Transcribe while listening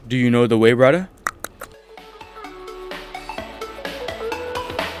Do you know the way, brother?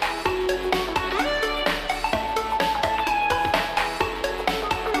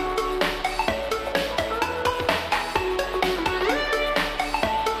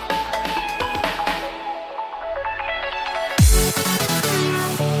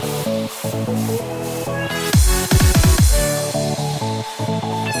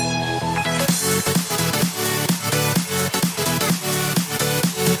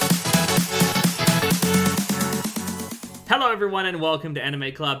 Everyone, and welcome to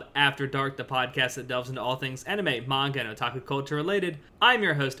Anime Club After Dark, the podcast that delves into all things anime, manga, and otaku culture related. I'm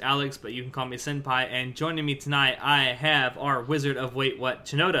your host, Alex, but you can call me Senpai, and joining me tonight, I have our Wizard of Wait What,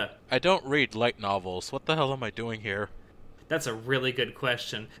 Chinoda. I don't read light novels. What the hell am I doing here? That's a really good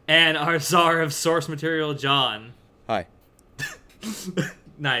question. And our Czar of Source Material, John. Hi.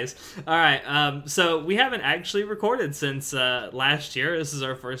 Nice. Alright, so we haven't actually recorded since last year. This is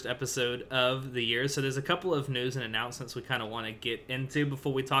our first episode of the year, so there's a couple of news and announcements we kind of want to get into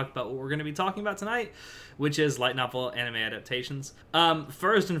before we talk about what we're going to be talking about tonight, which is light novel anime adaptations.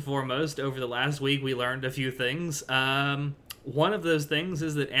 First and foremost, over the last week we learned a few things. One of those things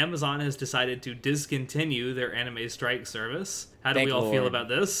is that Amazon has decided to discontinue their anime strike service. How do we all feel about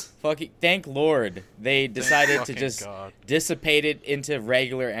this? Fucking thank Lord. They decided to just dissipate it into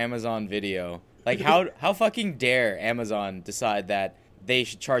regular Amazon Video. Like, how fucking dare Amazon decide that they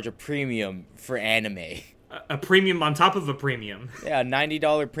should charge a premium for anime? A premium on top of a premium. Yeah,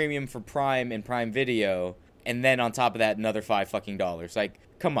 $90 premium for Prime and Prime Video, and then on top of that, another $5 fucking dollars. Like,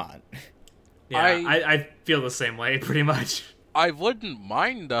 come on. Yeah, I feel the same way, pretty much. I wouldn't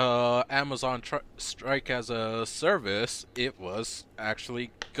mind Amazon strike as a service. It was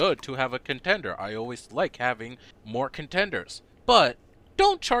actually good to have a contender. I always like having more contenders. But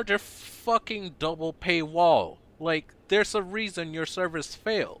don't charge a fucking double paywall. Like, there's a reason your service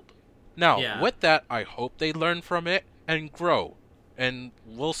failed. Now, with that, I hope they learn from it and grow. And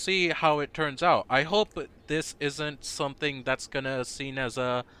we'll see how it turns out. I hope this isn't something that's gonna seen as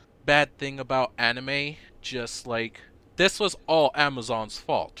a bad thing about anime. Just like, this was all Amazon's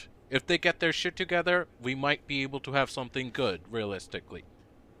fault. If they get their shit together, we might be able to have something good, realistically.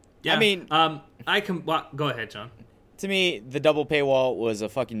 Yeah, I mean, go ahead, John. To me, the double paywall was a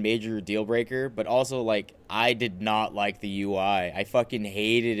fucking major deal breaker, but also, like, I did not like the UI. I fucking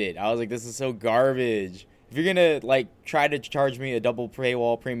hated it. I was like, this is so garbage. If you're gonna, like, try to charge me a double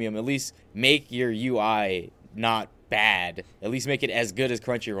paywall premium, at least make your UI not bad. At least make it as good as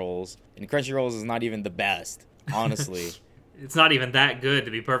Crunchyroll's. And Crunchyroll's is not even the best, honestly. It's not even that good,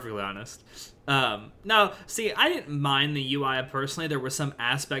 to be perfectly honest. No, see, I didn't mind the UI personally. There were some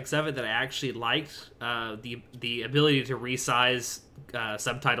aspects of it that I actually liked. The ability to resize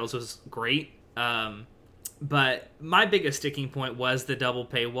subtitles was great. But my biggest sticking point was the double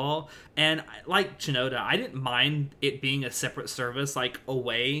paywall. And like Chinoda, I didn't mind it being a separate service, like,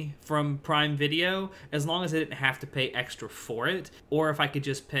 away from Prime Video, as long as I didn't have to pay extra for it. Or if I could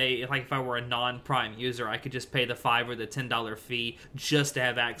just pay, like, if I were a non-Prime user, I could just pay the $5 or the $10 fee just to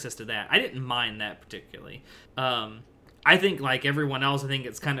have access to that. I didn't mind that particularly. I think, like everyone else, I think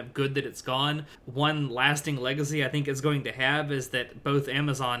it's kind of good that it's gone. One lasting legacy I think it's going to have is that both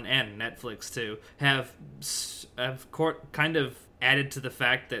Amazon and Netflix, too, have kind of added to the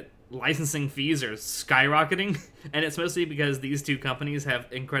fact that licensing fees are skyrocketing. And it's mostly because these two companies have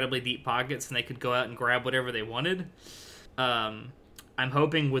incredibly deep pockets and they could go out and grab whatever they wanted. I'm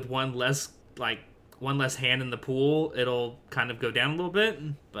hoping with one less hand in the pool, it'll kind of go down a little bit,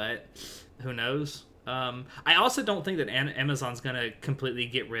 but who knows? I also don't think that Amazon's going to completely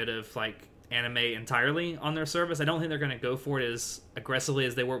get rid of, like, anime entirely on their service. I don't think they're going to go for it as aggressively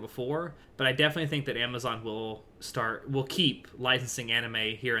as they were before, but I definitely think that Amazon will keep licensing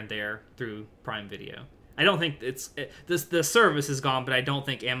anime here and there through Prime Video. I don't think the service is gone, but I don't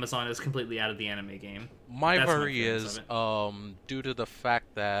think Amazon is completely out of the anime game. My worry is due to the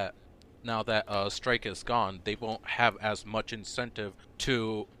fact that now that strike is gone, they won't have as much incentive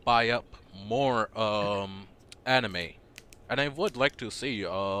to buy up more anime. And I would like to see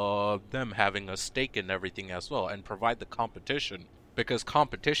them having a stake in everything as well and provide the competition, because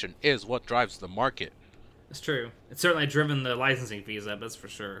competition is what drives the market. It's true. It's certainly driven the licensing fees up, that's for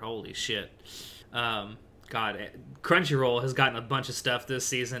sure. Holy shit. God, Crunchyroll has gotten a bunch of stuff this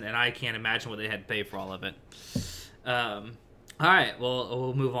season, and I can't imagine what they had to pay for all of it. All right, well,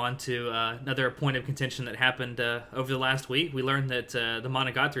 we'll move on to another point of contention that happened over the last week. We learned that the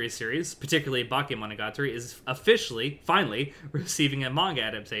Monogatari series, particularly Bakemonogatari, is finally, receiving a manga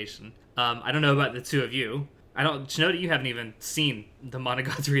adaptation. I don't know about the two of you. Shinoda, you haven't even seen the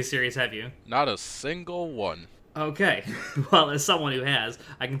Monogatari series, have you? Not a single one. Okay. Well, as someone who has,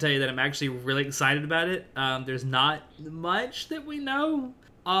 I can tell you that I'm actually really excited about it. There's not much that we know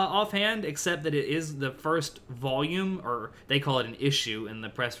offhand, except that it is the first volume, or they call it an issue in the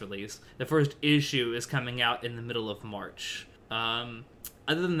press release. The first issue is coming out in the middle of March.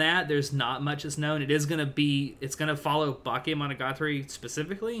 Other than that, there's not much that's known. It's going to follow Bakemonogatari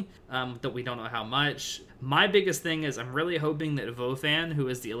specifically, that we don't know how much. My biggest thing is I'm really hoping that Vothan, who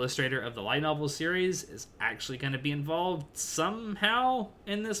is the illustrator of the light novel series, is actually going to be involved somehow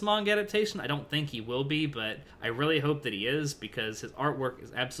in this manga adaptation. I don't think he will be, but I really hope that he is, because his artwork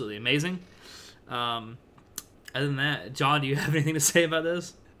is absolutely amazing. Other than that, John, do you have anything to say about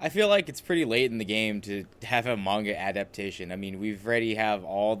this? I feel like it's pretty late in the game to have a manga adaptation. I mean, we've already have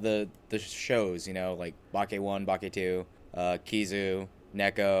all the shows, like Bake 1, Bake 2, Kizu,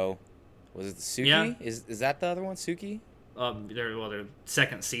 Neko. Was it Suki? Yeah. Is that the other one, Suki? Their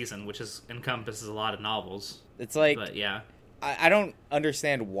second season, which encompasses a lot of novels. It's like, but yeah. I don't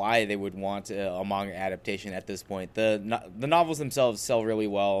understand why they would want a manga adaptation at this point. The novels themselves sell really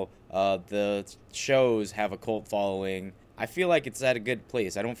well. The shows have a cult following. I feel like it's at a good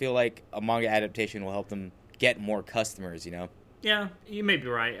place. I don't feel like a manga adaptation will help them get more customers, Yeah, you may be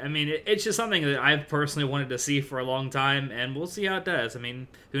right. I mean, it's just something that I've personally wanted to see for a long time, and we'll see how it does. I mean,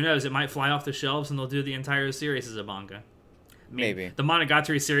 who knows? It might fly off the shelves and they'll do the entire series as a manga. I mean, maybe. The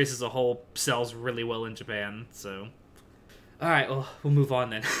Monogatari series as a whole sells really well in Japan, so... Alright, well, we'll move on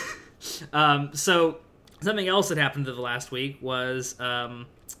then. So, something else that happened to the last week was...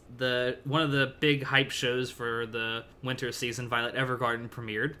 one of the big hype shows for the winter season, Violet Evergarden,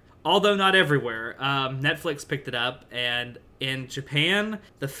 premiered. Although not everywhere. Netflix picked it up, and in Japan,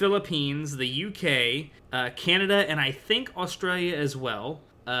 the Philippines, the UK, Canada, and I think Australia as well,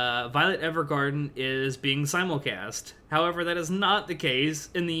 Violet Evergarden is being simulcast. However, that is not the case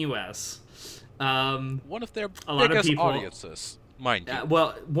in the US. One of their lot of biggest people- audiences, mind you.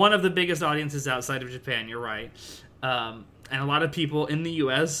 Well, one of the biggest audiences outside of Japan, you're right. And a lot of people in the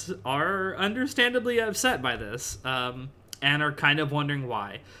U.S. are understandably upset by this, and are kind of wondering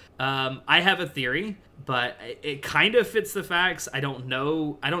why. I have a theory, but it kind of fits the facts. I don't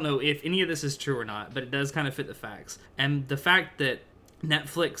know if any of this is true or not, but it does kind of fit the facts. And the fact that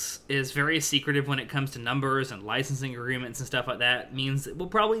Netflix is very secretive when it comes to numbers and licensing agreements and stuff like that means that we'll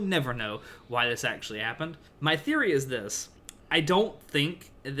probably never know why this actually happened. My theory is this. I don't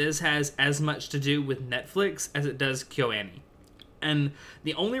think this has as much to do with Netflix as it does KyoAni. And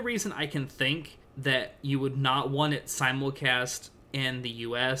the only reason I can think that you would not want it simulcast in the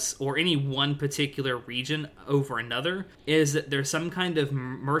US or any one particular region over another is that there's some kind of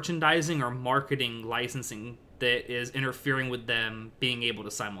merchandising or marketing licensing that is interfering with them being able to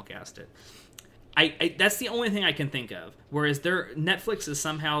simulcast it. I that's the only thing I can think of. Whereas Netflix is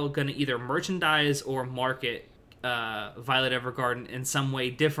somehow going to either merchandise or market Violet Evergarden in some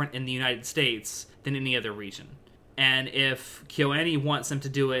way different in the United States than any other region. And if KyoAni wants them to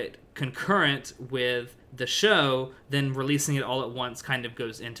do it concurrent with the show, then releasing it all at once kind of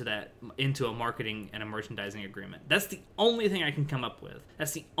goes into a marketing and a merchandising agreement. That's the only thing I can come up with.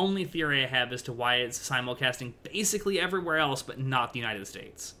 That's the only theory I have as to why it's simulcasting basically everywhere else but not the United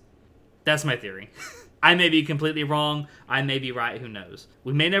States. That's my theory. I may be completely wrong. I may be right. Who knows?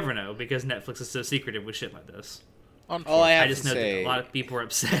 We may never know because Netflix is so secretive with shit like this. All I have I just to know say, that a lot of people are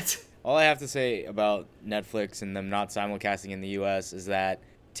upset. all I have to say about Netflix and them not simulcasting in the U.S. is that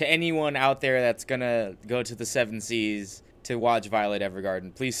to anyone out there that's gonna go to the Seven Seas to watch Violet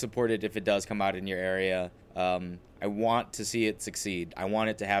Evergarden, please support it if it does come out in your area. I want to see it succeed. I want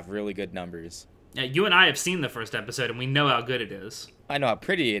it to have really good numbers. Yeah, you and I have seen the first episode, and we know how good it is. I know how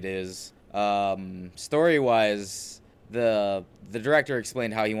pretty it is. Story-wise, the director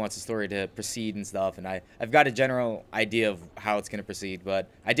explained how he wants the story to proceed and stuff, and I've got a general idea of how it's going to proceed, but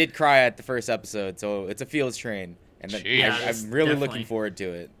I did cry at the first episode, so it's a feels train, and Yeah, that's I'm really definitely- looking forward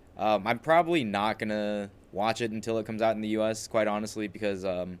to it. I'm probably not going to watch it until it comes out in the U.S., quite honestly, because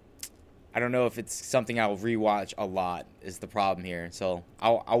I don't know if it's something I'll rewatch a lot is the problem here, so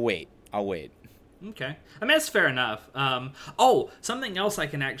I'll wait. Okay. I mean, that's fair enough. Something else I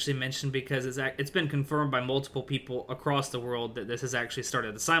can actually mention because it's been confirmed by multiple people across the world that this has actually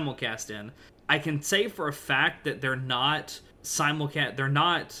started a simulcast in. I can say for a fact that they're not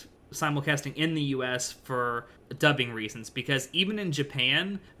simulcasting in the US for dubbing reasons because even in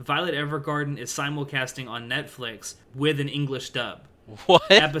Japan, Violet Evergarden is simulcasting on Netflix with an English dub. What?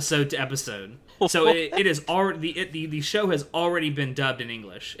 Episode to episode. So it is already the show has already been dubbed in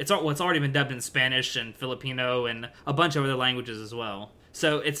English. It's already been dubbed in Spanish and Filipino and a bunch of other languages as well.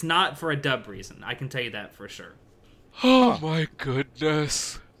 So it's not for a dub reason. I can tell you that for sure. Oh my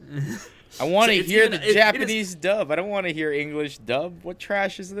goodness. I want So to it's hear even- the it is- Japanese dub. I don't want to hear English dub. What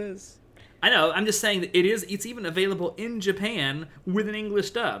trash is this? I know. I'm just saying that it's even available in Japan with an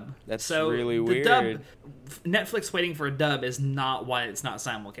English dub. That's so really the weird. Dub, Netflix waiting for a dub is not why it's not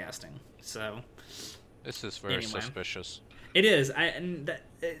simulcasting. So This is very Anyway. suspicious. it is.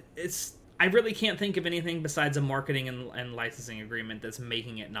 I really can't think of anything besides a marketing and licensing agreement that's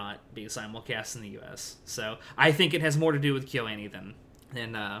making it not be simulcast in the U.S. So I think it has more to do with KyoAni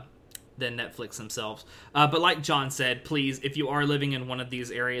than Netflix themselves. But like John said, please, if you are living in one of these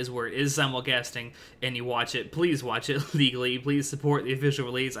areas where it is simulcasting and you watch it, please watch it legally. Please support the official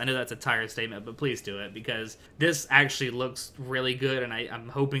release. I know that's a tired statement, but please do it because this actually looks really good, and I'm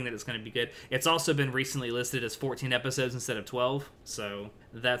hoping that it's going to be good. It's also been recently listed as 14 episodes instead of 12, so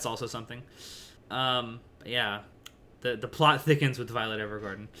that's also something. Yeah, the plot thickens with Violet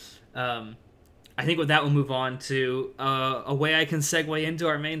Evergarden. I think with that, we'll move on to a way I can segue into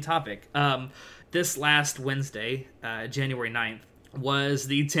our main topic. This last Wednesday, January 9th, was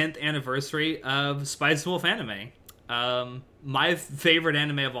the 10th anniversary of Spice Wolf anime. My favorite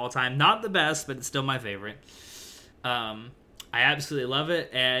anime of all time. Not the best, but it's still my favorite. I absolutely love it,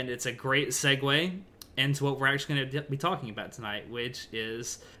 and it's a great segue into what we're actually going to be talking about tonight, which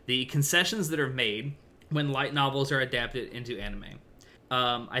is the concessions that are made when light novels are adapted into anime.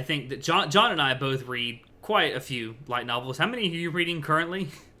 I think that John and I both read quite a few light novels. How many are you reading currently?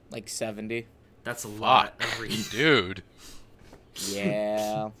 Like 70. That's a lot of reading. Dude.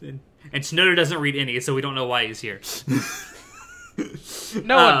 Yeah. And Shinoda doesn't read any, so we don't know why he's here.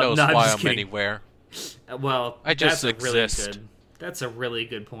 No one knows no, I'm why just I'm kidding. anywhere. Well, I just that's a really exist. that's a really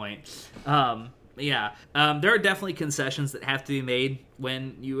good point. Yeah, there are definitely concessions that have to be made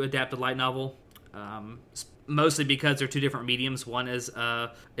when you adapt a light novel. Mostly because they're two different mediums. One is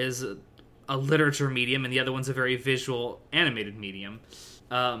a literature medium, and the other one's a very visual animated medium.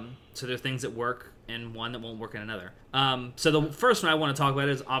 So there are things that work in one that won't work in another. So the first one I want to talk about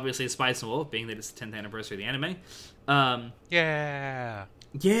is obviously Spice and Wolf, being that it's the 10th anniversary of the anime. Yeah.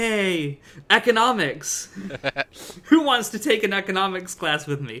 Yay! Economics! Who wants to take an economics class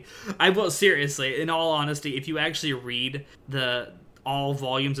with me? I will, seriously, in all honesty, if you actually read all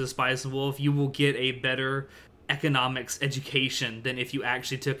volumes of Spice and Wolf, you will get a better economics education than if you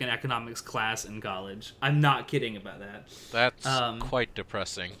actually took an economics class in college. I'm not kidding about that. That's quite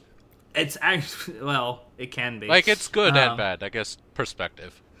depressing. It's actually, well, it can be. Like, it's good and bad, I guess,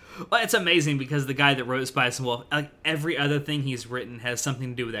 perspective. Well, it's amazing because the guy that wrote Spice and Wolf, like every other thing he's written has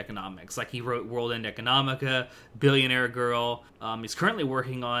something to do with economics. Like he wrote World End Economica, Billionaire Girl. He's currently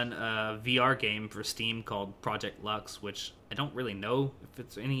working on a VR game for Steam called Project Lux, which I don't really know if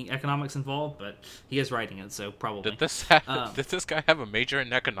it's any economics involved, but he is writing it, so probably. Did this guy have a major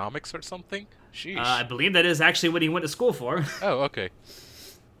in economics or something? Sheesh. I believe that is actually what he went to school for. Oh, okay.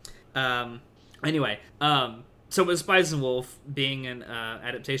 Anyway, so with Spice and Wolf being an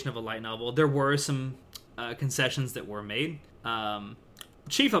adaptation of a light novel, there were some concessions that were made.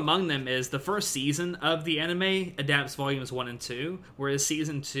 Chief among them is the first season of the anime adapts volumes 1 and 2, whereas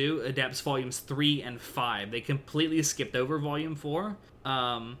season 2 adapts volumes 3 and 5. They completely skipped over volume 4.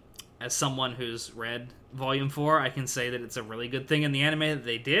 As someone who's read volume 4, I can say that it's a really good thing in the anime that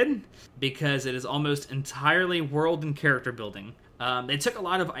they did, because it is almost entirely world and character building. They took a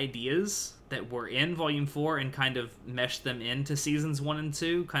lot of ideas that were in volume 4 and kind of meshed them into seasons 1 and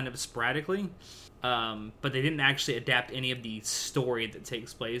 2 kind of sporadically. But they didn't actually adapt any of the story that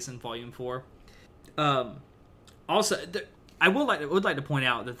takes place in volume 4. Also, I would like to point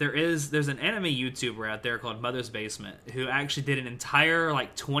out that there's an anime YouTuber out there called Mother's Basement who actually did an entire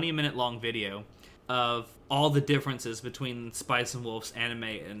 20-minute long video of all the differences between Spice and Wolf's anime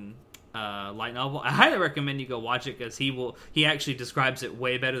and light novel. I highly recommend you go watch it because he actually describes it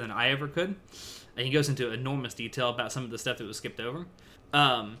way better than I ever could, and he goes into enormous detail about some of the stuff that was skipped over.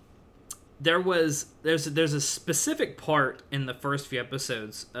 There's a specific part in the first few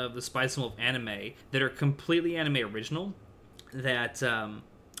episodes of the Spice and Wolf anime that are completely anime original that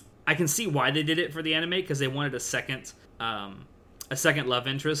I can see why they did it for the anime, because they wanted a second love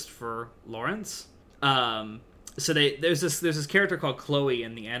interest for Lawrence. So there's this character called Chloe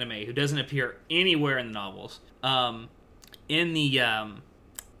in the anime who doesn't appear anywhere in the novels. In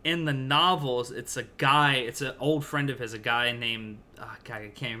the novels, it's an old friend of his, a guy named I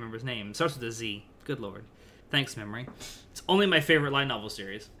can't remember his name. It starts with a Z. Good lord, thanks memory. It's only my favorite light novel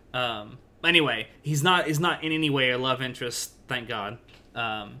series. Anyway, he's not in any way a love interest, thank God.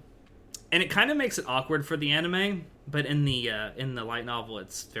 And it kind of makes it awkward for the anime, but in the light novel,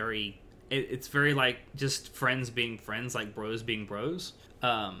 it's very like just friends being friends, like bros being bros.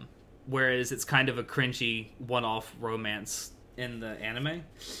 Whereas it's kind of a cringy one-off romance in the anime.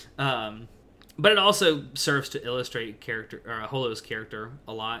 But it also serves to illustrate Holo's character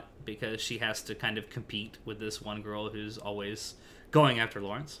a lot, because she has to kind of compete with this one girl who's always going after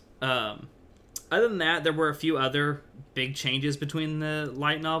Lawrence. Other than that, there were a few other big changes between the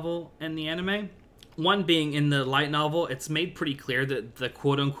light novel and the anime. One being, in the light novel, it's made pretty clear that the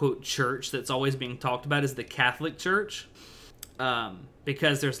quote-unquote church that's always being talked about is the Catholic Church.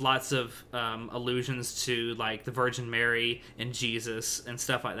 Because there's lots of allusions to, like, the Virgin Mary and Jesus and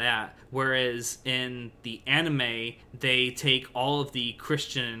stuff like that. Whereas in the anime, they take all of the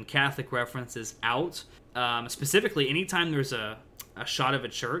Christian and Catholic references out. Specifically, anytime there's a shot of a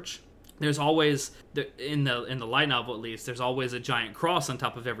church, there's always, in the light novel at least, there's always a giant cross on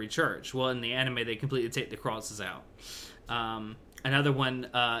top of every church. Well, in the anime, they completely take the crosses out. Another one,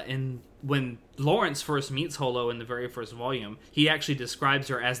 when Lawrence first meets Holo in the very first volume, he actually describes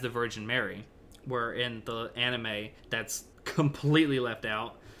her as the Virgin Mary, where in the anime, that's completely left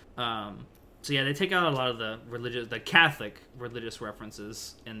out. So yeah, they take out a lot of the Catholic religious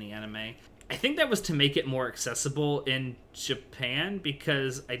references in the anime. I think that was to make it more accessible in Japan,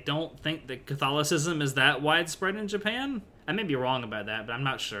 because I don't think that Catholicism is that widespread in Japan. I may be wrong about that, but I'm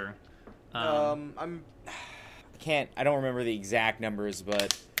not sure. I don't remember the exact numbers,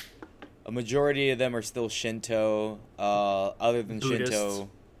 but a majority of them are still Shinto. Other than Buddhist.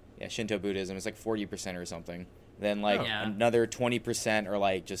 Shinto Buddhism is like 40% or something. Then another 20% are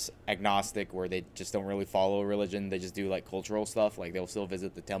like just agnostic, where they just don't really follow a religion. They just do like cultural stuff. Like they'll still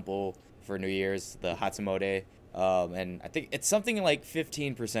visit the temple for New Year's, the Hatsumode. And I think it's something like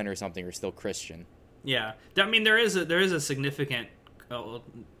 15% or something are still Christian. Yeah, I mean there is a significant,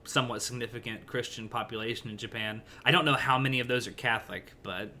 somewhat significant Christian population in Japan. I don't know how many of those are Catholic,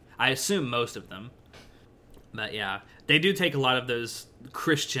 but I assume most of them. But yeah, they do take a lot of those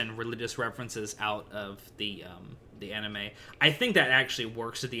Christian religious references out of the anime. I think that actually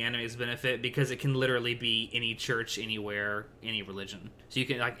works to the anime's benefit, because it can literally be any church, anywhere, any religion. So you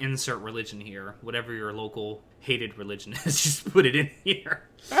can like insert religion here, whatever your local hated religion is, just put it in here.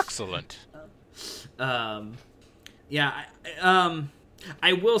 Excellent. I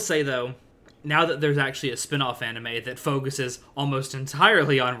will say though, now that there's actually a spin-off anime that focuses almost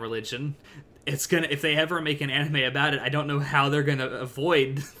entirely on religion, if they ever make an anime about it, I don't know how they're gonna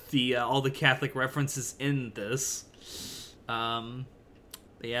avoid all the Catholic references in this. But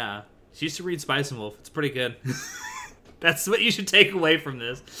yeah, she used to read Spice and Wolf. It's pretty good. That's what you should take away from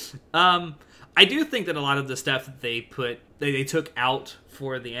this. I do think that a lot of the stuff that they took out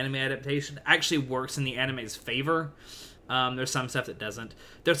for the anime adaptation actually works in the anime's favor. There's some stuff that doesn't.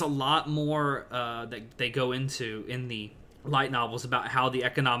 There's a lot more that they go into in the light novels about how the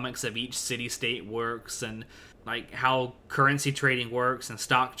economics of each city-state works, and like how currency trading works and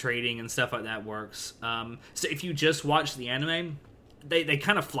stock trading and stuff like that works. So if you just watch the anime, they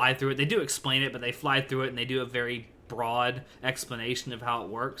kind of fly through it. They do explain it, but they fly through it, and they do a very broad explanation of how it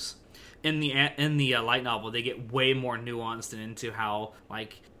works. In the light novel, they get way more nuanced and into how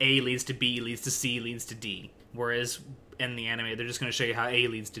like A leads to B, leads to C, leads to D. Whereas in the anime, they're just going to show you how A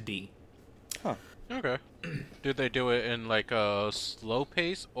leads to D. Huh. Okay. Do they do it in like a slow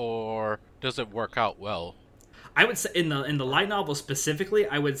pace, or does it work out well? I would say in the light novel specifically,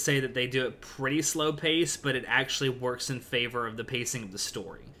 I would say that they do it pretty slow pace, but it actually works in favor of the pacing of the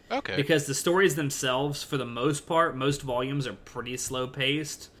story. Okay. Because the stories themselves, for the most part, most volumes are pretty slow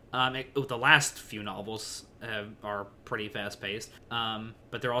paced. The last few novels are pretty fast paced,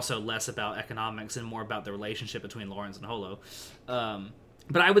 but they're also less about economics and more about the relationship between Lawrence and Holo.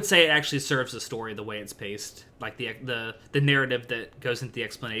 But I would say it actually serves the story the way it's paced, like the narrative that goes into the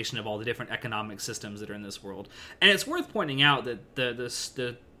explanation of all the different economic systems that are in this world. And it's worth pointing out that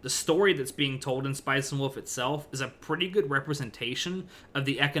the story that's being told in Spice and Wolf itself is a pretty good representation of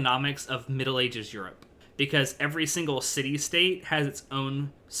the economics of Middle Ages Europe, because every single city-state has its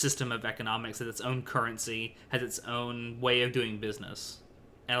own system of economics, has its own currency, has its own way of doing business.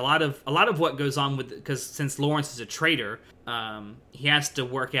 And a lot of what goes on with, because since Lawrence is a trader, he has to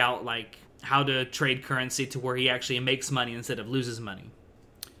work out like how to trade currency to where he actually makes money instead of loses money.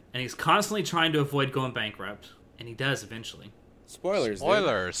 And he's constantly trying to avoid going bankrupt, and he does eventually. Spoilers.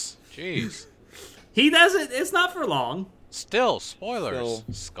 Jeez. He does it. It's not for long. Still, spoilers.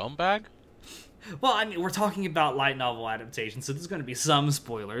 Scumbag? Well, I mean, we're talking about light novel adaptations, so there's going to be some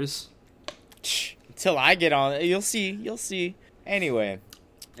spoilers. Until I get on it, you'll see.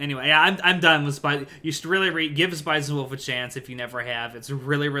 Anyway, yeah, I'm done with Spice. You should really give Spice and Wolf a chance if you never have. It's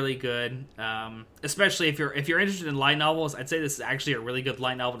really, really good. Especially if you're interested in light novels, I'd say this is actually a really good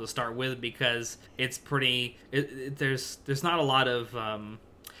light novel to start with, because it's pretty. There's not a lot of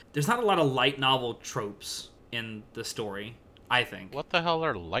light novel tropes in the story. I think. What the hell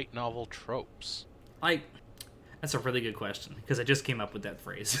are light novel tropes? Like, that's a really good question because I just came up with that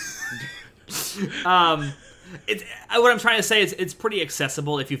phrase. It's what I'm trying to say is it's pretty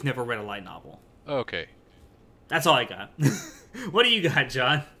accessible if you've never read a light novel. Okay. That's all I got. What do you got,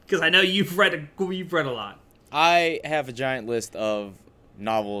 John? Because I know you've read a lot. I have a giant list of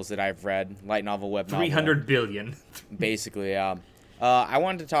novels that I've read, light novel, web novel. 300 billion. Basically, yeah. I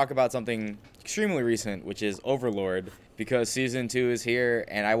wanted to talk about something extremely recent, which is Overlord, because season 2 is here,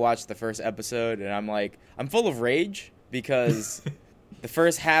 and I watched the first episode, and I'm full of rage because the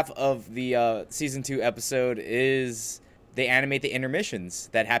first half of the season 2 episode is they animate the intermissions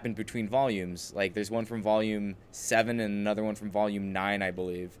that happen between volumes. Like, there's one from volume 7 and another one from volume 9, I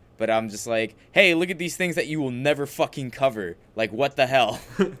believe. But I'm just like, hey, look at these things that you will never fucking cover. Like, what the hell?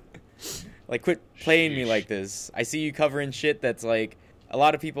 Like, quit playing me like this. I see you covering shit that's like, a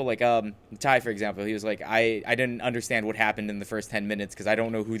lot of people, like, Ty, for example, he was like, I didn't understand what happened in the first 10 minutes because I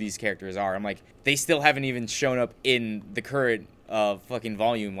don't know who these characters are. I'm like, they still haven't even shown up in the current fucking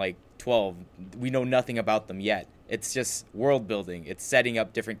volume, like, 12. We know nothing about them yet. It's just world building. It's setting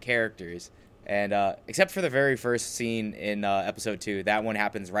up different characters. And except for the very first scene in episode 2, that one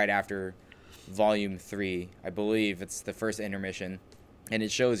happens right after volume 3. I believe it's the first intermission. And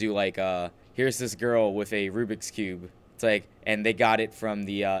it shows you, like, here's this girl with a Rubik's Cube. It's like, and they got it from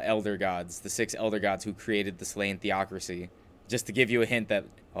the Elder Gods, the 6 Elder Gods who created the Slain Theocracy. Just to give you a hint that,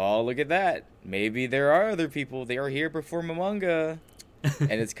 oh, look at that. Maybe there are other people. They are here before Momonga.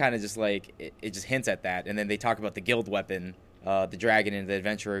 And it's kind of just like, it just hints at that. And then they talk about the guild weapon. The dragon and the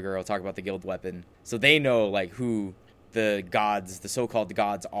adventurer girl talk about the guild weapon. So they know, like, who the gods, the so-called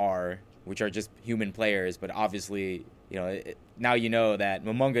gods are, which are just human players. But obviously, you know, now you know that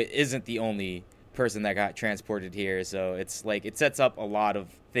Momonga isn't the only person that got transported here. So it's like, it sets up a lot of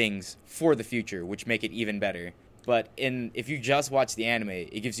things for the future, which make it even better. But if you just watch the anime,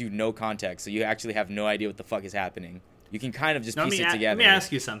 it gives you no context. So you actually have no idea what the fuck is happening. You can kind of just piece it together. Let me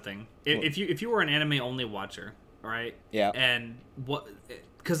ask you something. If you were an anime only watcher, right? Yeah. And what?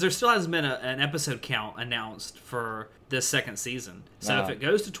 Because there still hasn't been an episode count announced for this second season. So if it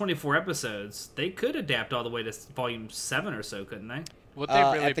goes to 24 episodes, they could adapt all the way to volume 7 or so, couldn't they? Would they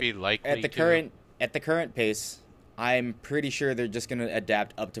really be likely at the current pace? I'm pretty sure they're just going to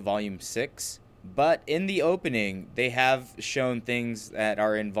adapt up to volume 6. But in the opening, they have shown things that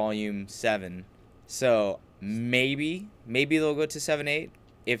are in volume 7. So maybe they'll go to 7-8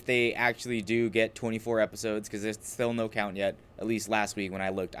 if they actually do get 24 episodes, because there's still no count yet. At least last week when I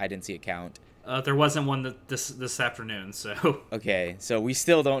looked, I didn't see a count. There wasn't one this afternoon, so... Okay, so we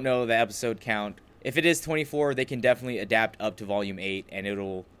still don't know the episode count. If it is 24, they can definitely adapt up to volume 8, and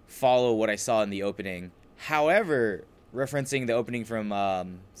it'll follow what I saw in the opening. However, referencing the opening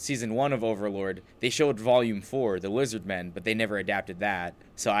from season 1 of Overlord, they showed volume 4, the Lizard Men, but they never adapted that.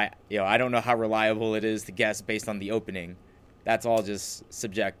 So I don't know how reliable it is to guess based on the opening. That's all just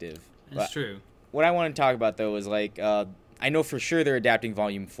subjective. That's true. What I want to talk about, though, is like, I know for sure they're adapting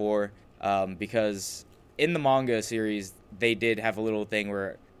volume 4, because in the manga series, they did have a little thing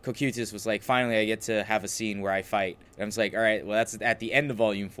where Cocytus was like, finally I get to have a scene where I fight. And I was like, all right, well, that's at the end of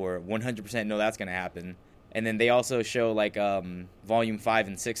volume 4. 100% know that's going to happen. And then they also show, like, volume 5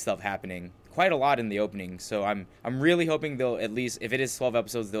 and 6 stuff happening quite a lot in the opening. So I'm really hoping they'll, at least if it is 12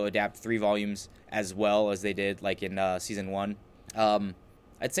 episodes, they'll adapt 3 volumes as well as they did, like, in season 1.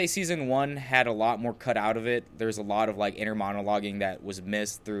 I'd say season 1 had a lot more cut out of it. There's a lot of, like, inner monologuing that was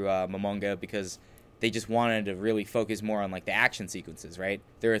missed through Momonga because they just wanted to really focus more on, like, the action sequences, right?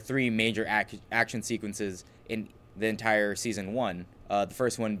 There are 3 major action sequences in the entire season 1. The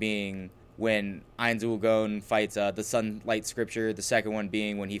first one being when Ainz Ooal fights the Sunlight Scripture, the second one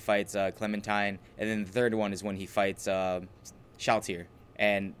being when he fights Clementine, and then the third one is when he fights Shaltir.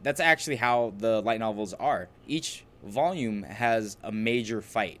 And that's actually how the light novels are. Each volume has a major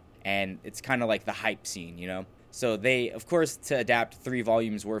fight, and it's kind of like the hype scene, you know? So they, of course, to adapt 3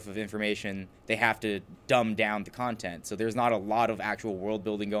 volumes worth of information, they have to dumb down the content. So there's not a lot of actual world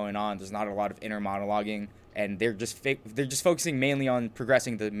building going on. There's not a lot of inner monologuing, and they're just focusing mainly on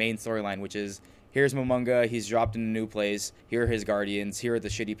progressing the main storyline, which is here's Momonga, he's dropped in a new place. Here are his guardians. Here are the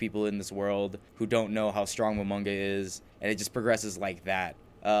shitty people in this world who don't know how strong Momonga is, and it just progresses like that.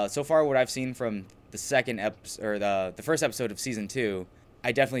 So far, what I've seen from the second episode or the first episode of season 2,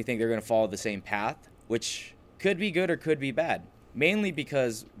 I definitely think they're going to follow the same path, which could be good or could be bad. Mainly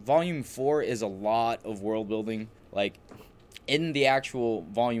because volume 4 is a lot of world building. Like, in the actual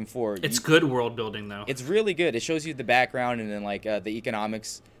volume 4, it's good world building though. It's really good. It shows you the background and then, like, the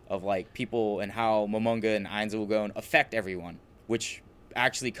economics of, like, people and how Momonga and Ainz Ooal affect everyone, which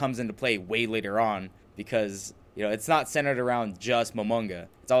actually comes into play way later on because You know, it's not centered around just Momonga.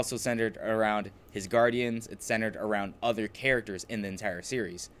 It's also centered around his guardians. It's centered around other characters in the entire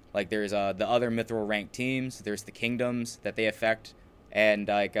series. Like, there's the other mithril ranked teams. There's the kingdoms that they affect. And,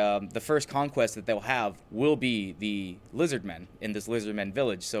 like, the first conquest that they'll have will be the Lizardmen in this Lizardmen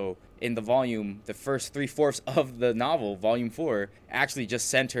village. So, in the volume, the first 3/4 of the novel, volume 4, actually just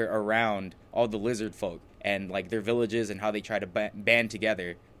center around all the lizard folk and, like, their villages and how they try to band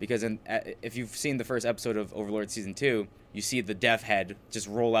together. Because if you've seen the first episode of Overlord Season 2, you see the Death Head just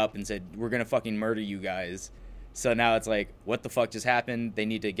roll up and said, we're gonna fucking murder you guys. So now it's like, what the fuck just happened? They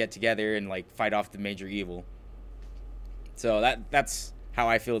need to get together and, like, fight off the major evil. So that's how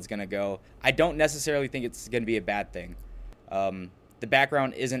I feel it's going to go. I don't necessarily think it's going to be a bad thing. The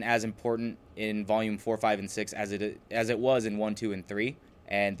background isn't as important in Volume 4, 5, and 6 as it was in 1, 2, and 3.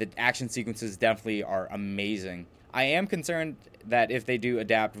 And the action sequences definitely are amazing. I am concerned that if they do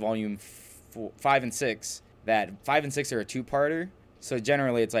adapt Volume 5 and 6, that 5 and 6 are a two-parter. So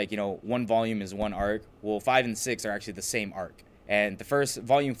generally it's like, you know, one volume is one arc. Well, 5 and 6 are actually the same arc. And the first,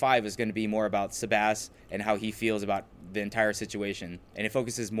 Volume 5, is going to be more about Sebas and how he feels about the entire situation. And it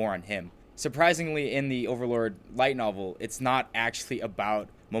focuses more on him. Surprisingly, in the Overlord light novel, it's not actually about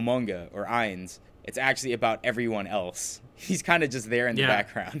Momonga or Ainz. It's actually about everyone else. He's kind of just there in the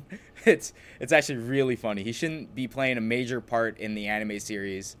background. It's actually really funny. He shouldn't be playing a major part in the anime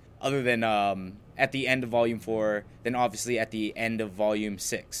series other than at the end of Volume 4, then obviously at the end of Volume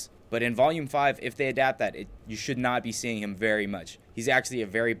 6. But in Volume 5, if they adapt that, you should not be seeing him very much. He's actually a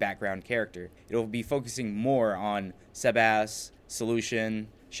very background character. It'll be focusing more on Sebas, Solution,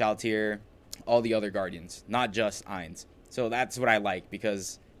 Shaltir, all the other Guardians, not just Ainz. So that's what I like,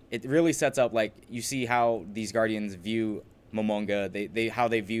 because it really sets up, like, you see how these Guardians view Momonga, how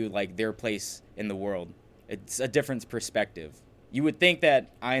they view, like, their place in the world. It's a different perspective. You would think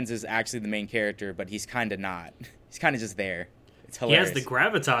that Ainz is actually the main character, but he's kind of not. He's kind of just there. It's hilarious. He has the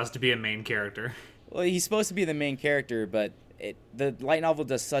gravitas to be a main character. Well, he's supposed to be the main character, but the light novel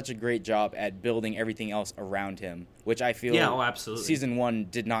does such a great job at building everything else around him, which I feel absolutely. Season 1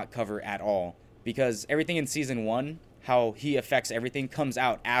 did not cover at all. Because everything in Season 1, how he affects everything, comes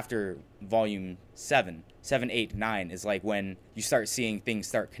out after Volume 7. 7, 8, 9 is like when you start seeing things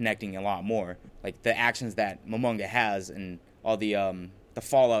start connecting a lot more. Like the actions that Momonga has and all the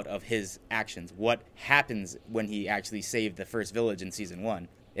fallout of his actions. What happens when he actually saved the first village in Season 1.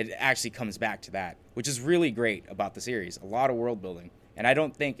 It actually comes back to that, which is really great about the series. A lot of world building. And I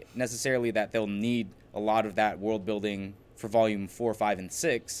don't think necessarily that they'll need a lot of that world building for Volume 4, 5, and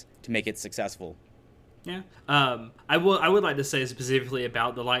 6 to make it successful. Yeah. I would like to say specifically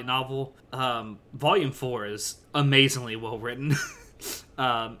about the light novel, Volume 4 is amazingly well written.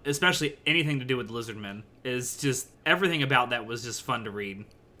 Especially anything to do with Lizardmen. Is just, everything about that was just fun to read.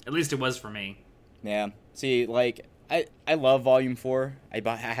 At least it was for me. Yeah. See, like, I love Volume 4.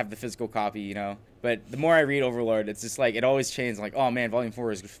 I have the physical copy, you know. But the more I read Overlord, it's just like, it always changes. Like, oh man, Volume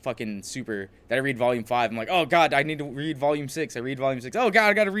 4 is fucking super. Then I read Volume 5, I'm like, oh god, I need to read Volume 6. I read Volume 6. Oh god,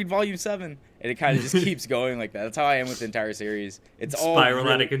 I gotta read Volume 7. And it kind of just keeps going like that. That's how I am with the entire series. It's all spiral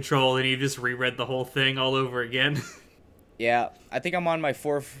out of control, and you just reread the whole thing all over again. Yeah, I think I'm on my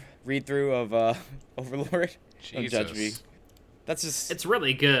 4th read-through of Overlord. Don't Jesus. judge me. That's just... It's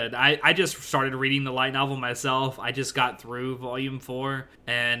really good. I just started reading the light novel myself. I just got through Volume 4,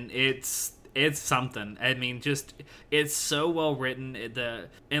 and it's something. I mean, just, it's so well written.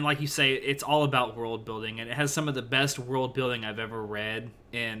 And like you say, it's all about world building, and it has some of the best world building I've ever read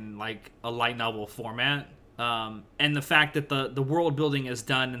in like a light novel format. And the fact that the world building is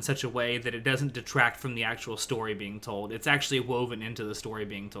done in such a way that it doesn't detract from the actual story being told. It's actually woven into the story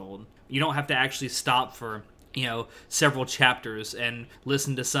being told. You don't have to actually stop for, you know, several chapters and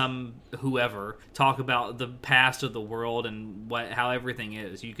listen to some whoever talk about the past of the world and how everything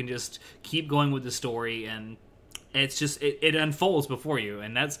is. You can just keep going with the story, and it's just it unfolds before you,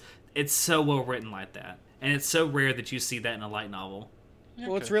 and it's so well written like that. And it's so rare that you see that in a light novel.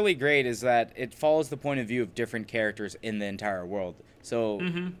 Well, what's really great is that it follows the point of view of different characters in the entire world. So,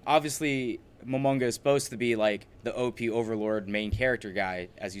 obviously, Momonga is supposed to be like the OP Overlord main character guy,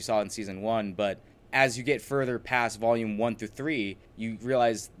 as you saw in Season 1, but as you get further past Volume 1 through 3, you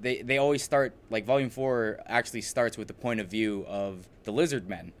realize they always start, like, Volume 4 actually starts with the point of view of the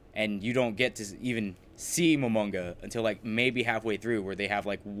Lizardmen, and you don't get to even see Momonga until, like, maybe halfway through, where they have,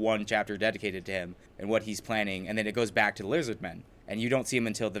 like, one chapter dedicated to him and what he's planning, and then it goes back to the Lizardmen, and you don't see him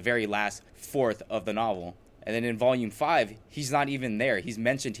until the very last fourth of the novel. And then in Volume 5, he's not even there. He's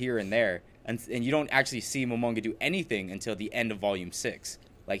mentioned here and there, and you don't actually see Momonga do anything until the end of Volume 6.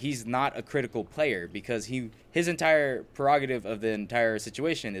 Like, he's not a critical player because his entire prerogative of the entire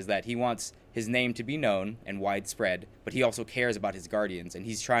situation is that he wants his name to be known and widespread, but he also cares about his guardians, and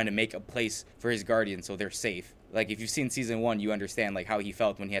he's trying to make a place for his guardians so they're safe. Like, if you've seen season 1, you understand like how he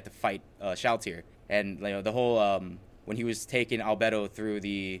felt when he had to fight Shaltir, and the whole when he was taking Albedo through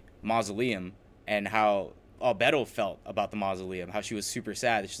the mausoleum, and how Albedo felt about the mausoleum, how she was super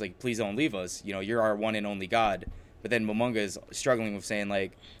sad. She's like, please don't leave us. You're our one and only god. But then Momonga is struggling with saying,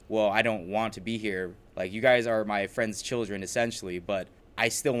 like, well, I don't want to be here. Like, you guys are my friends' children, essentially, but I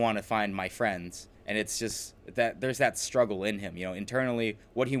still want to find my friends. And it's just that there's that struggle in him, internally,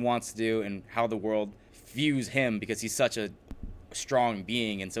 what he wants to do and how the world views him because he's such a strong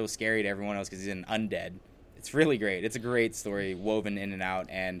being and so scary to everyone else because he's an undead. It's really great. It's a great story woven in and out,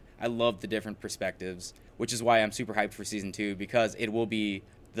 and I love the different perspectives, which is why I'm super hyped for season 2, because it will be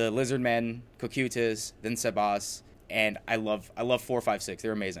the Lizardmen, Cocytus, then Sebas, and I love 4, 5, 6.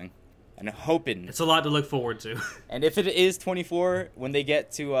 They're amazing. And I'm hoping it's a lot to look forward to. And if it is 24, when they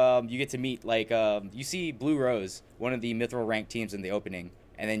get to you get to meet you see Blue Rose, one of the mithril ranked teams in the opening,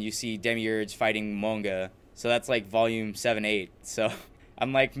 and then you see Demiurge fighting Monga. So that's like volume 7, 8. So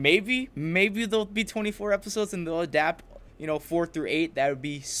I'm like, maybe there'll be 24 episodes and they'll adapt 4 through 8. That would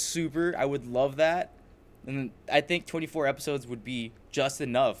be super. I would love that. And I think 24 episodes would be just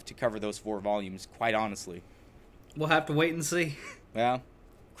enough to cover those 4 volumes, quite honestly. We'll have to wait and see. Well,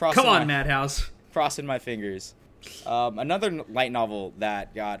 come on, Madhouse. Crossing my fingers. Another light novel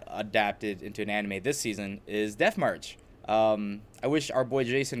that got adapted into an anime this season is Death March. I wish our boy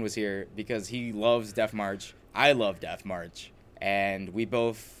Jason was here because he loves Death March. I love Death March. And we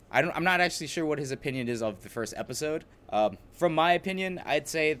both... I'm not actually sure what his opinion is of the first episode. From my opinion, I'd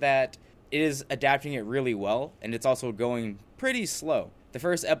say that it is adapting it really well, and it's also going pretty slow. The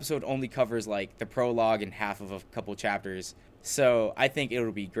first episode only covers, like, the prologue and half of a couple chapters, so I think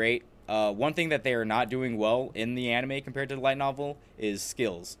it'll be great. One thing that they are not doing well in the anime compared to the light novel is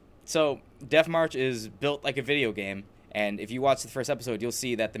skills. So, Death March is built like a video game, and if you watch the first episode, you'll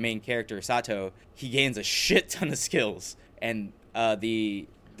see that the main character, Sato, he gains a shit ton of skills, and the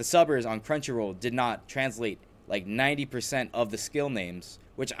subbers on Crunchyroll did not translate, like, 90% of the skill names,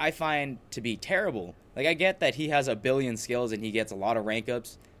 which I find to be terrible. Like, I get that he has a billion skills and he gets a lot of rank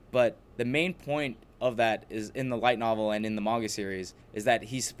ups, but the main point of that is in the light novel and in the manga series is that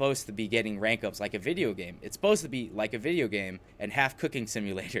he's supposed to be getting rank ups like a video game. It's supposed to be like a video game and half cooking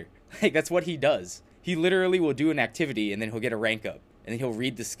simulator. Like, that's what he does. He literally will do an activity and then he'll get a rank up, and then he'll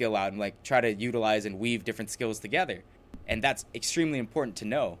read the skill out and like try to utilize and weave different skills together. And that's extremely important to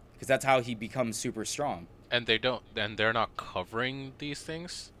know because that's how he becomes super strong. And they're not covering these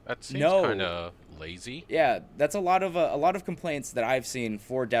things? That seems No. kind of lazy. Yeah, that's a lot of complaints that I've seen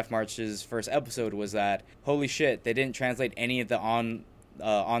for Death March's first episode was that, holy shit, they didn't translate any of the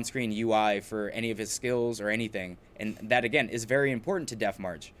on-screen UI for any of his skills or anything. And that, again, is very important to Death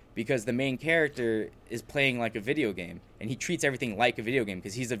March because the main character is playing like a video game, and he treats everything like a video game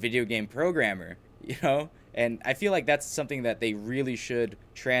because he's a video game programmer, And I feel like that's something that they really should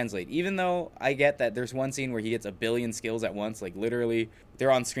translate. Even though I get that there's one scene where he gets a billion skills at once, like literally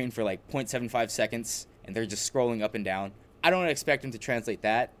they're on screen for like 0.75 seconds and they're just scrolling up and down. I don't expect him to translate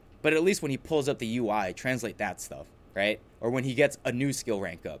that, but at least when he pulls up the UI, translate that stuff, right? Or when he gets a new skill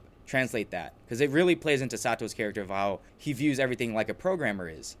rank up, translate that. Because it really plays into Sato's character of how he views everything like a programmer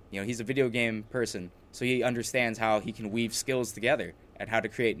is. He's a video game person, so he understands how he can weave skills together and how to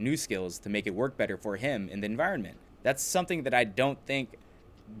create new skills to make it work better for him in the environment. That's something that I don't think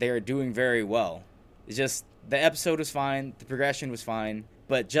they're doing very well. It's just, the episode was fine, the progression was fine,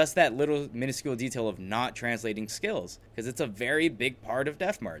 but just that little minuscule detail of not translating skills, because it's a very big part of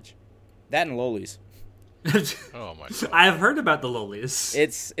Death March. That and lolis. Oh my god. I've heard about the lolis.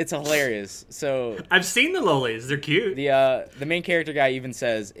 It's hilarious. So I've seen the lolis. They're cute. the main character guy even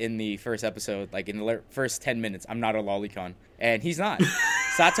says in the first episode, like in the first 10 minutes, I'm not a lolicon. And he's not.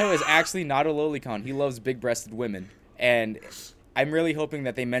 Sato is actually not a lolicon. He loves big-breasted women. And I'm really hoping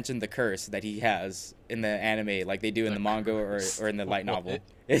that they mention the curse that he has in the anime, like they do in the manga or in the light novel.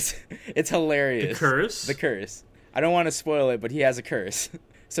 It's hilarious. The curse? The curse. I don't want to spoil it, but he has a curse.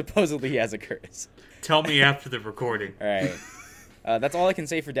 Supposedly he has a curse. Tell me after the recording. All right. That's all I can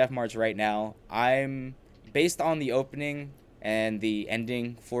say for Death March right now. Based on the opening and the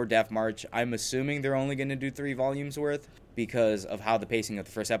ending for Death March, I'm assuming they're only going to do 3 volumes worth because of how the pacing of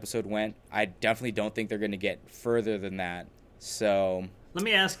the first episode went. I definitely don't think they're going to get further than that. So let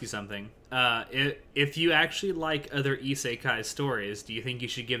me ask you something. If you actually like other isekai stories, do you think you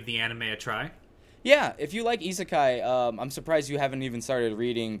should give the anime a try? Yeah, if you like isekai, I'm surprised you haven't even started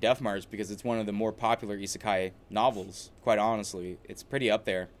reading Death March because it's one of the more popular isekai novels. Quite honestly, it's pretty up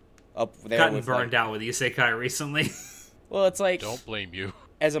there Gotten with burned out with isekai recently. Well, it's like Don't blame you.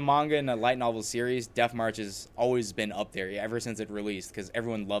 as a manga and a light novel series, Death March has always been up there ever since it released because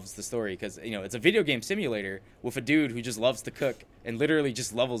everyone loves the story because, it's a video game simulator with a dude who just loves to cook and literally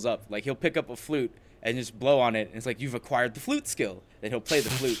just levels up. Like, he'll pick up a flute and just blow on it, and it's like, you've acquired the flute skill. Then he'll play the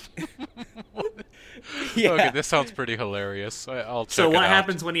flute. Yeah. Okay, this sounds pretty hilarious. I'll check So it what out.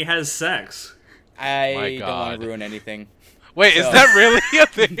 happens when he has sex? I don't want God. to ruin anything. Wait, is So- that really a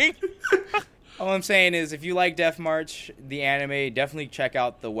thing? All I'm saying is, if you like Death March, the anime, definitely check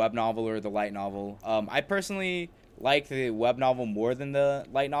out the web novel or the light novel. I personally like the web novel more than the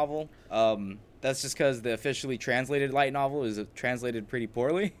light novel. That's just because the officially translated light novel is translated pretty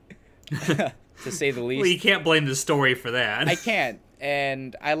poorly, to say the least. Well, you can't blame the story for that. I can't,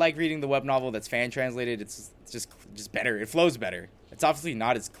 and I like reading the web novel that's fan translated. It's just better. It flows better. It's obviously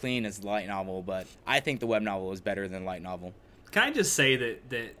not as clean as the light novel, but I think the web novel is better than light novel. Can I just say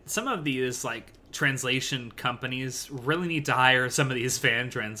that some of these translation companies really need to hire some of these fan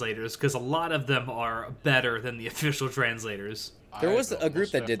translators because a lot of them are better than the official translators. There I was a group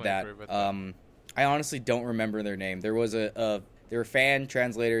most that did that. definitely agree with I honestly don't remember their name. There was there were fan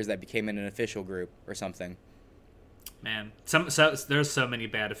translators that became an official group or something. Man, there's so many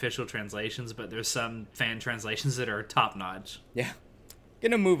bad official translations, but there's some fan translations that are top notch. Yeah.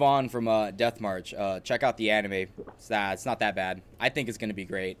 Gonna move on from Death March. Check out the anime. It's not that bad. I think it's gonna be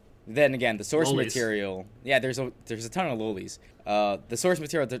great. Then again, the source Lolis. material. Yeah, there's a ton of lolis. The source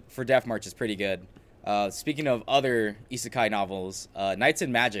material for Death March is pretty good. Speaking of other isekai novels, Knights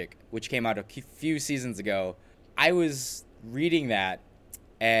and Magic, which came out a few seasons ago, I was reading that,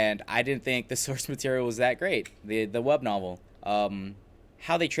 and I didn't think the source material was that great. The web novel.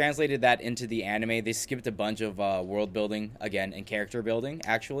 How they translated that into the anime, they skipped a bunch of world building again and character building.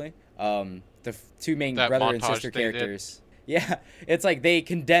 Actually, the two main That brother and montage sister they did. characters. Yeah, it's like they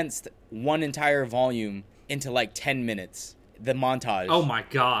condensed one entire volume into like 10 minutes. The montage. Oh my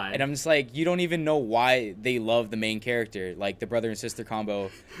god! And I'm just like, you don't even know why they love the main character, like the brother and sister combo.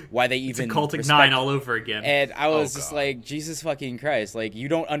 Why they even it's a Cultic respect- 9 all over again. And I was Oh, just God. like, Jesus fucking Christ! Like, you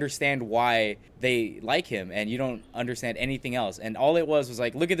don't understand why they like him, and you don't understand anything else. And all it was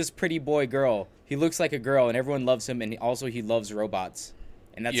like, look at this pretty boy girl. He looks like a girl, and everyone loves him. And also, he loves robots.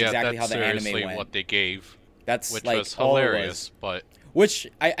 And that's exactly how the anime seriously went. what they gave, That's which like was all it hilarious. But Which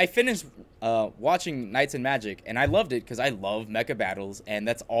I finished watching Knights and Magic, and I loved it because I love mecha battles, and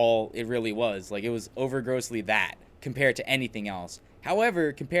that's all it really was. Like, it was over grossly that compared to anything else.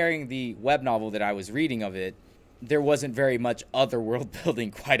 However, comparing the web novel that I was reading of it, there wasn't very much other world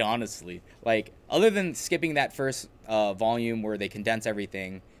building, quite honestly. Like, other than skipping that first volume where they condense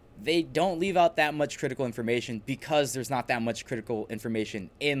everything, they don't leave out that much critical information because there's not that much critical information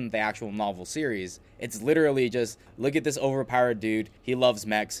in the actual novel series. It's literally just, look at this overpowered dude. He loves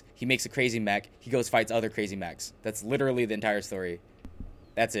mechs. He makes a crazy mech. He goes fights other crazy mechs. That's literally the entire story.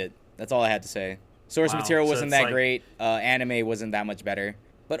 That's it. That's all I had to say. Source Wow. material So wasn't it's that like- great. Anime wasn't that much better.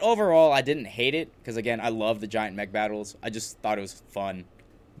 But overall, I didn't hate it because, again, I love the giant mech battles. I just thought it was fun.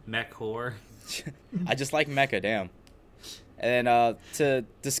 Mech whore. I just like mecha, damn. And to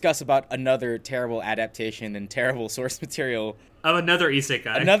discuss about another terrible adaptation and terrible source material, Of another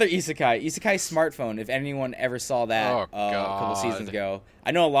isekai. another isekai Smartphone. If anyone ever saw that Oh, a couple God. seasons ago,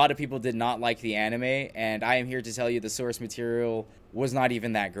 I know a lot of people did not like the anime, and I am here to tell you the source material was not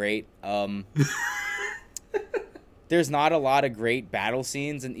even that great. There's not a lot of great battle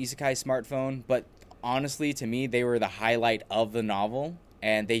scenes in Isekai Smartphone, but honestly, to me, they were the highlight of the novel,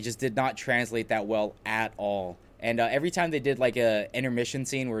 and they just did not translate that well at all. And every time they did like a intermission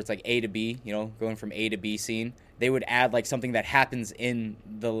scene where it's like A to B, going from A to B scene, they would add like something that happens in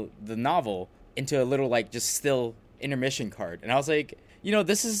the novel into a little like just still intermission card. And I was like,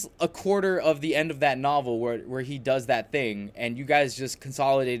 this is a quarter of the end of that novel where he does that thing, and you guys just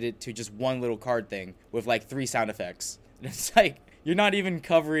consolidated it to just one little card thing with like 3 sound effects. And it's like, you're not even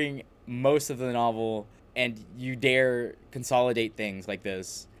covering most of the novel, and you dare consolidate things like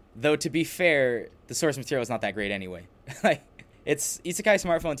this. Though, to be fair, the source material is not that great anyway. Like, Isekai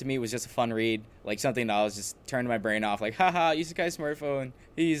Smartphone to me was just a fun read, like something that I was just turning my brain off, like, haha, Isekai Smartphone,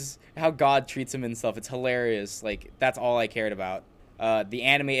 he's how God treats him and stuff. It's hilarious. Like, that's all I cared about. The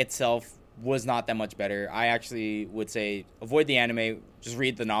anime itself was not that much better. I actually would say avoid the anime, just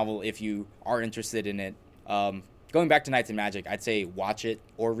read the novel if you are interested in it. Going back to Knights and Magic, I'd say watch it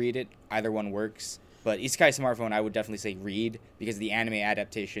or read it. Either one works. But Isekai Smartphone, I would definitely say read, because the anime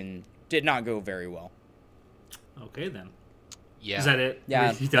adaptation did not go very well. Okay, then. yeah. Is that it?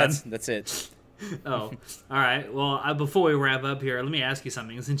 Yeah, You done? that's it. Oh, all right. Well, before we wrap up here, let me ask you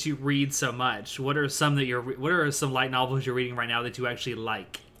something. Since you read so much, what are some light novels you're reading right now that you actually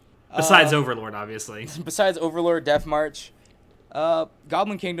like? Besides Overlord, obviously. Besides Overlord, Death March,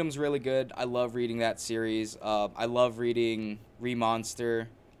 Goblin Kingdom's really good. I love reading that series. I love reading Remonster.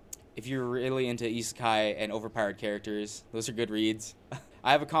 If you're really into isekai and overpowered characters, those are good reads.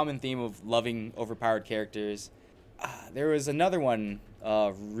 I have a common theme of loving overpowered characters. There was another one,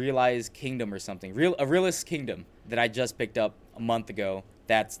 Realized Kingdom or something. A Realist Kingdom that I just picked up a month ago.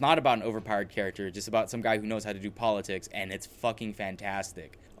 That's not about an overpowered character, just about some guy who knows how to do politics, and it's fucking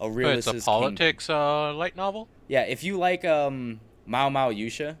fantastic. It's a politics light novel? Yeah, if you like Mao Mao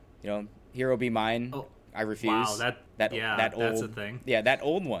Yusha, Hero Be Mine, I Refuse. Wow, that old, that's a thing. Yeah, that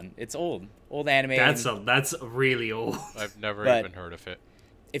old one. It's old anime. That's really old. I've never even heard of it.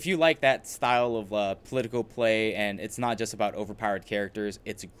 If you like that style of political play and it's not just about overpowered characters,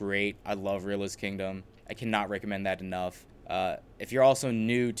 it's great. I love Realist Kingdom. I cannot recommend that enough. If you're also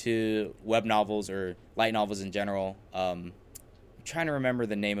new to web novels or light novels in general, I'm trying to remember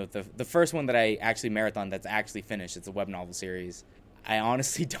the name of the first one that I actually marathoned that's actually finished. It's a web novel series. I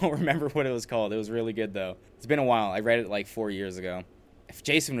honestly don't remember what it was called. It was really good, though. It's been a while. I read it like 4 years ago. If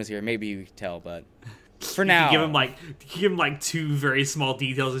Jason was here, maybe he could tell, but for now... give him like two very small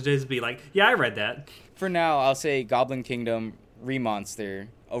details and just be like, yeah, I read that. For now, I'll say Goblin Kingdom, Remonster,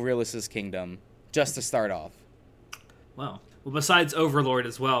 Aurelius' Kingdom, just to start off. Well, besides Overlord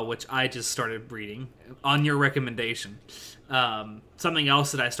as well, which I just started reading on your recommendation. Something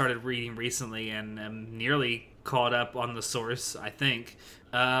else that I started reading recently and am nearly caught up on the source, I think,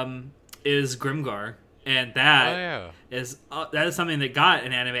 is Grimgar. And that is something that got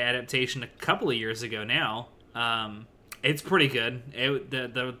an anime adaptation a couple of years ago now. It's pretty good.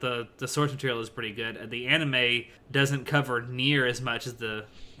 The source material is pretty good. The anime doesn't cover near as much as the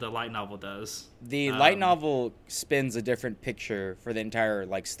light novel does. The light novel spins a different picture for the entire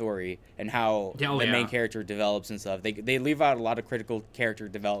story and how the main character develops and stuff. They leave out a lot of critical character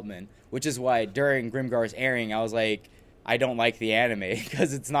development, which is why during Grimgar's airing, I was like, I don't like the anime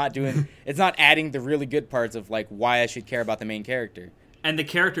because it's not adding the really good parts of why I should care about the main character. And the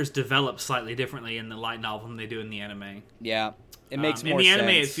characters develop slightly differently in the light novel than they do in the anime. Yeah, it makes more sense. In the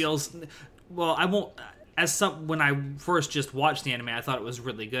anime, it feels... Well, I won't... When I first just watched the anime, I thought it was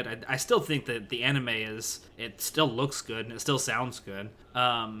really good. I still think that the anime it still looks good and it still sounds good.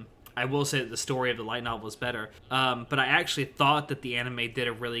 I will say that the story of the light novel is better. But I actually thought that the anime did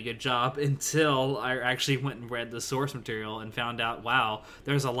a really good job until I actually went and read the source material and found out, wow,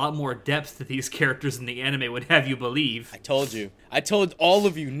 there's a lot more depth to these characters than the anime would have you believe. I told you. I told all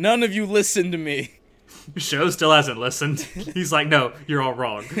of you. None of you listened to me. Sho still hasn't listened. He's like, no, you're all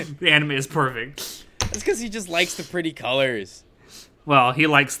wrong. The anime is perfect. That's because he just likes the pretty colors. Well, he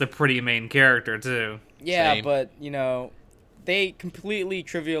likes the pretty main character, too. Yeah, Same. But, they completely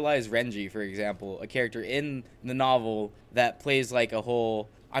trivialize Renji, for example, a character in the novel that plays like a whole,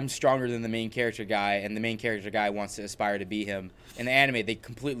 I'm stronger than the main character guy, and the main character guy wants to aspire to be him. In the anime, they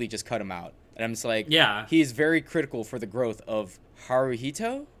completely just cut him out. And I'm just like, yeah, he's very critical for the growth of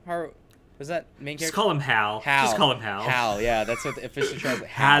Haruhito? Was that main character? Just call him Hal. Just call him Hal. Hal, yeah, that's what the official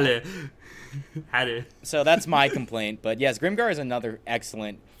translation. Hal. So that's my complaint. But yes, Grimgar is another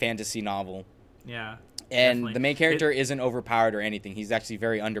excellent fantasy novel. Yeah. And definitely. The main character isn't overpowered or anything. He's actually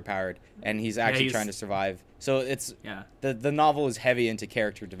very underpowered, and he's actually trying to survive. So it's the novel is heavy into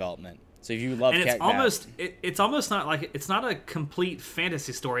character development. So if you love, and it's almost not like it's not a complete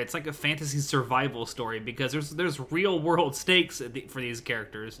fantasy story. It's like a fantasy survival story because there's real world stakes for these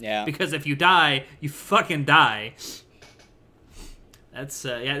characters. Yeah. Because if you die, you fucking die. That's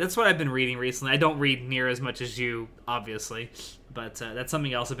what I've been reading recently. I don't read near as much as you, obviously, but that's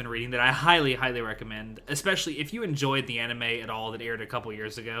something else I've been reading that I highly, highly recommend. Especially if you enjoyed the anime at all that aired a couple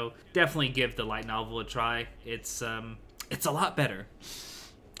years ago, definitely give the light novel a try. It's a lot better.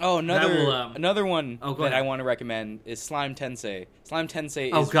 Oh, another one that I want to recommend is Slime Tensei. Slime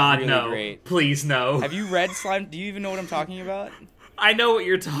Tensei is really great. Please, no. Have you read Slime? Do you even know what I'm talking about? I know what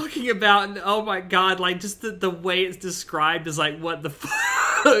you're talking about, and oh my god, just the way it's described is like, what the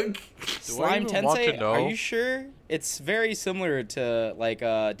fuck? Slime Tensei, are you sure? It's very similar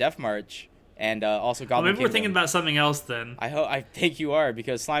to Death March and also Goblin Maybe we're thinking about something else then. I think you are,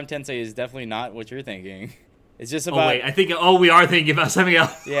 because Slime Tensei is definitely not what you're thinking. It's just about... we are thinking about something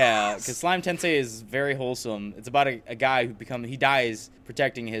else. Yeah, because Slime Tensei is very wholesome. It's about a guy who he dies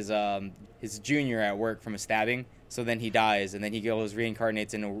protecting his junior at work from a stabbing. So then he dies, and then he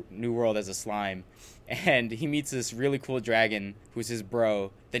reincarnates in a new world as a slime. and he meets this really cool dragon who's his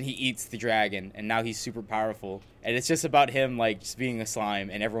bro. Then he eats the dragon, and now he's super powerful. And it's just about him, like, just being a slime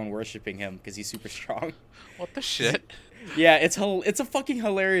and everyone worshiping him because he's super strong. What the shit? Yeah, it's a fucking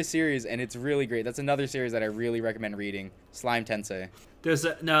hilarious series, and it's really great. That's another series that I really recommend reading. Slime Tensei.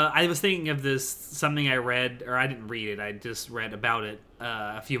 I was thinking of this, something I read, or I didn't read it, I just read about it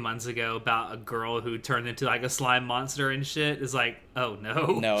a few months ago, about a girl who turned into like a slime monster and shit. It's like, oh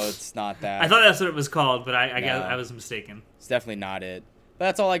no. No, it's not that. I thought that's what it was called, but I No. guess I was mistaken. It's definitely not it. But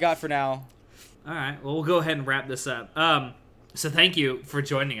that's all I got for now. All right, well, we'll go ahead and wrap this up. So thank you for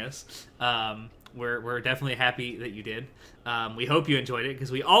joining us. We're definitely happy that you did. We hope you enjoyed it,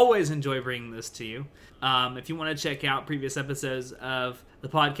 because we always enjoy bringing this to you. If you want to check out previous episodes of the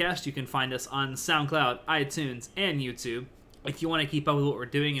podcast, you can find us on SoundCloud, iTunes, and YouTube. If you want to keep up with what we're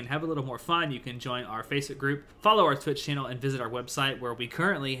doing and have a little more fun, you can join our Facebook group, follow our Twitch channel, and visit our website, where we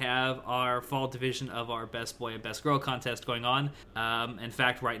currently have our fall division of our Best Boy and Best Girl contest going on. In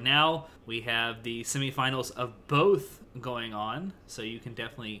fact, right now, we have the semifinals of both going on, so you can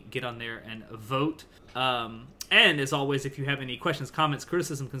definitely get on there and vote. And as always, if you have any questions, comments,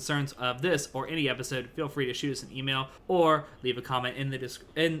 criticism, concerns of this or any episode, feel free to shoot us an email or leave a comment in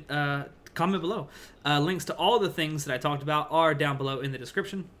the comment below. Links to all the things that I talked about are down below in the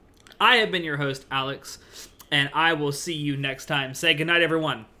description. I have been your host, Alex, and I will see you next time. Say goodnight,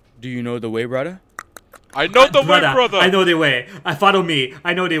 everyone. Do you know the way, brother? I know the way, brother. I know the way. Follow me.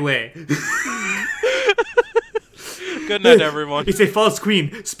 I know the way. Good night, everyone. It's a false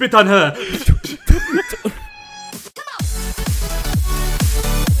queen. Spit on her.